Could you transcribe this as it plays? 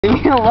Leave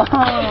me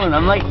alone.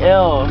 I'm like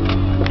ill.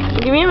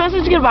 Give me a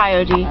message goodbye,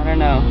 OG. I don't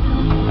know.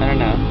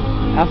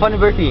 Have fun at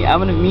Berkeley.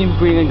 Me and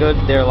Bree gonna go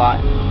there a lot.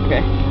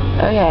 Okay.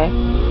 Okay.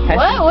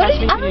 What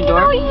did you, I don't even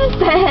know what you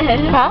said.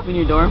 Huh? In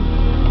your dorm?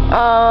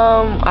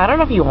 I don't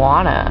know if you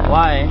wanna.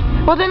 Why?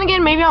 Well, then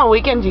again, maybe on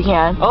weekends you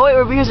can. Oh wait,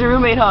 we're because your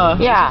roommate, huh?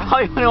 Yeah. She's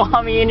probably gonna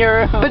want me in your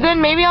room. But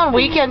then maybe on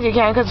weekends you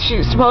can, because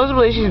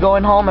supposedly she's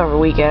going home every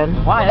weekend.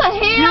 Why? What the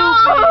That's hell?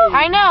 stupid.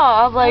 I know.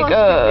 I was like,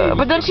 stupid.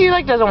 but then she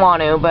like doesn't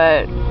want to.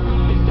 But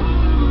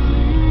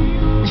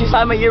She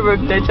signed my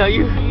yearbook. Did I tell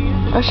you?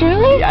 oh, she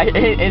really? Yeah,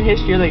 in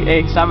history, like,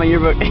 hey, sign my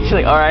yearbook. She's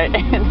like, all right.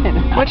 And then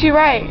What'd she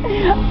write?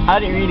 I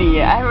didn't read it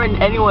yet. I haven't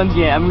read anyone's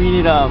yet. I'm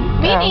reading it.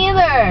 Me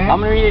neither.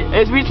 I'm gonna read it.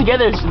 Let's read it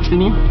together,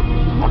 Sydney.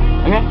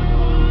 Okay.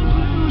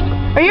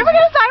 Are you ever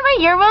gonna sign my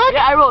yearbook?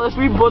 Yeah, I will. Let's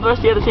read both of us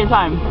together at the same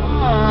time.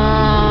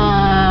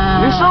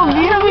 You're so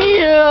mean to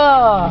me.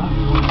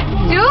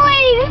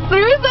 Julie just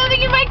threw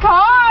something in my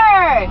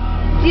car.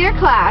 Dear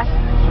class,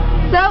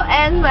 so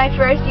ends my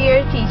first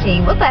year of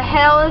teaching. What the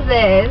hell is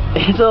this?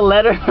 It's a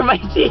letter from my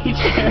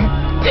teacher.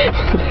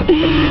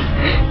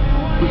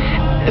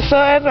 So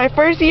that's my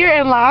first year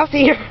and last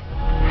year.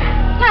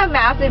 I have a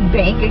massive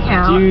bank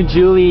account. Dude,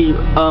 Julie,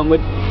 what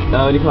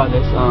do you call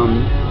this?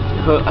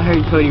 I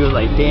heard Cody was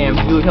like, damn,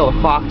 you look hella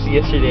foxy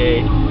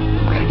yesterday.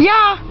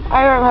 Yeah,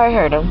 I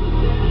heard him.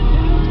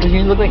 Cause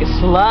you look like a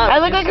slut. I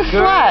look like a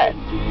slut.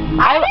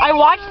 I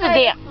watched the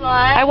dance.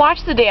 I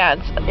watched the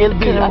dance. It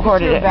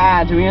recorded it.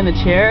 Bad. Were you on the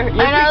chair? And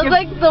I was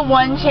like the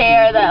one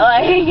chair that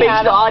like face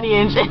had the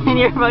audience, and then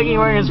you're fucking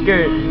wearing a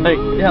skirt, like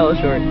hella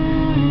short.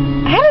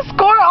 I had a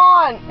score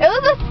on. It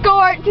was a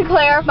skirt to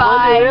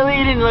clarify. It really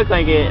didn't look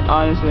like it,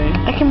 honestly.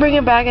 I can bring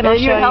it back and I'll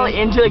show you're hella you.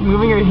 into like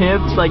moving your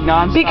hips like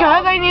non-stop.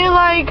 Because I knew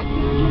like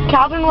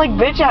Catherine would like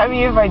bitch at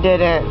me if I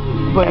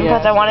didn't. But Yeah.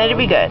 because I wanted it to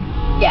be good.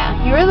 Yeah,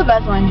 you were the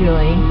best one,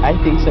 Julie. I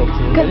think so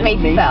too. Because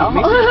Macy fell.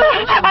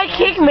 I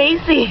kicked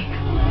Macy.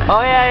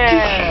 Oh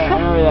yeah. I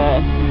remember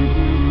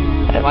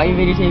that. Why are you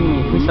videotaping me?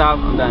 Please stop.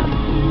 I'm done.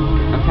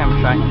 I'm camera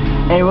shy.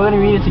 Hey, we're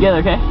gonna read it together,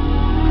 okay?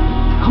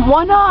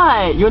 Why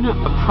not? You wanna do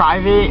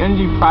private? You wanna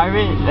do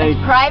private? Like, It's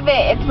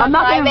private. It's my I'm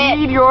not private.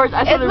 gonna read yours.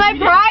 I It's my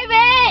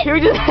private. Can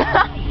we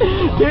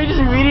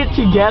just read it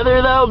together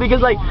though?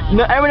 Because like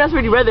no, everyone else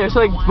already read there, so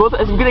like both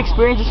it's a good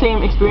experience, the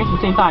same experience at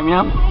the same time, you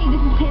know?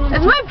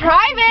 It's my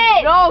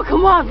private. No,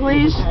 come on,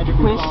 please.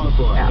 Please.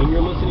 And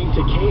you're listening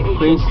to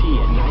Please.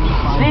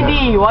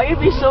 Cindy, why you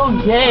be so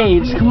gay?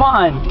 Just come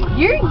on.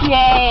 You're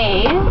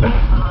gay.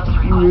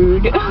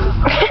 Rude.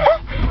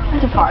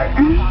 That's a fart.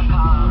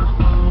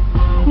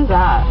 Who's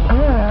that? I don't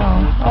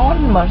know. I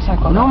wanted a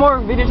motorcycle. No more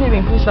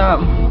videotaping, please stop.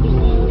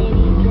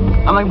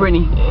 I'm like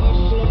Brittany.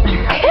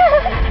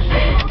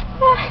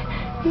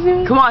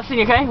 Come on,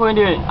 Cindy, okay? We're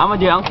gonna do it. I'm gonna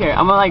do it, I don't care.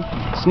 I'm gonna like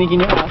sneak in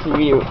your house and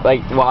read it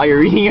like while you're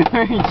reading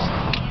yours.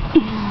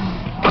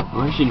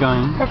 Where's she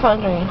going? Her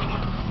phone's ringing.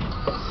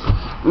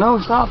 No,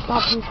 stop,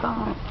 please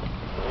stop.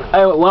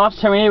 Hey, wanna watch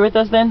Terminator with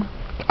us then?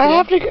 I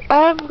have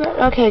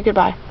to. Okay,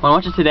 goodbye. Wanna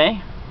watch it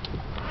today?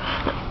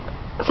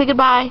 Say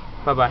goodbye.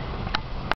 Bye bye.